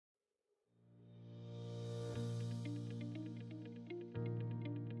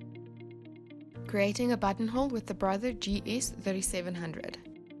Creating a buttonhole with the Brother GS3700.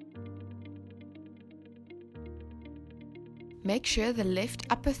 Make sure the left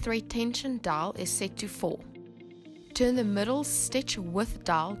upper thread tension dial is set to 4. Turn the middle stitch width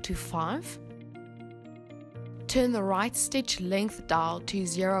dial to 5. Turn the right stitch length dial to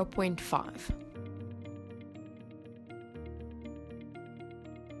 0.5.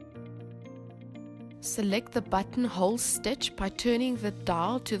 Select the buttonhole stitch by turning the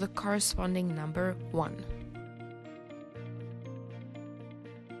dial to the corresponding number 1.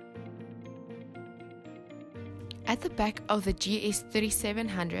 At the back of the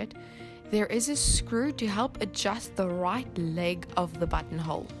GS3700, there is a screw to help adjust the right leg of the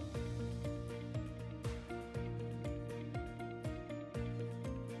buttonhole.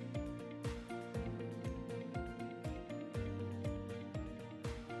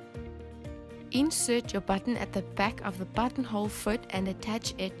 Insert your button at the back of the buttonhole foot and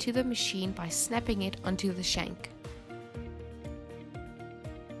attach it to the machine by snapping it onto the shank.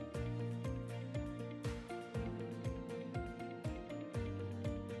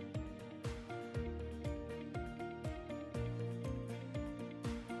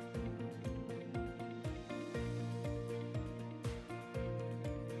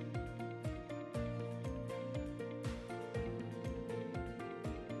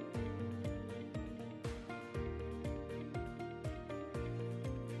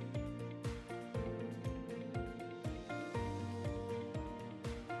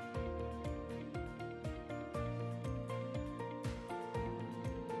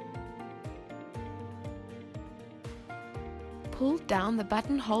 Pull down the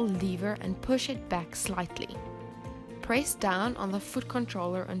buttonhole lever and push it back slightly. Press down on the foot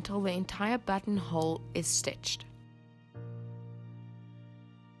controller until the entire buttonhole is stitched.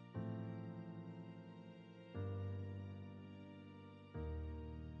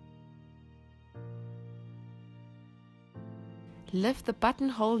 Lift the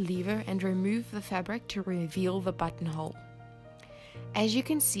buttonhole lever and remove the fabric to reveal the buttonhole. As you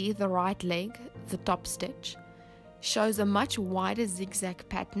can see, the right leg, the top stitch, shows a much wider zigzag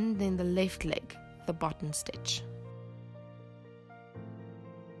pattern than the left leg, the bottom stitch.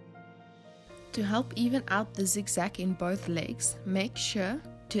 To help even out the zigzag in both legs, make sure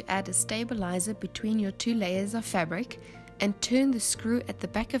to add a stabilizer between your two layers of fabric and turn the screw at the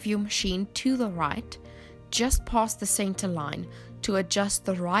back of your machine to the right, just past the center line, to adjust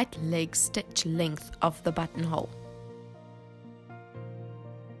the right leg stitch length of the buttonhole.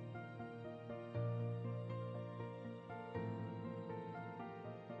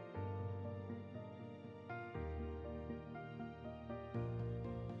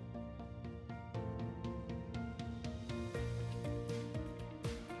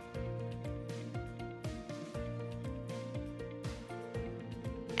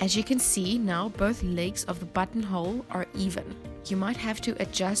 As you can see now, both legs of the buttonhole are even. You might have to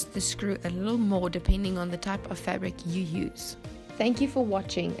adjust the screw a little more depending on the type of fabric you use. Thank you for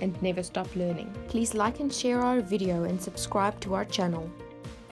watching and never stop learning. Please like and share our video and subscribe to our channel.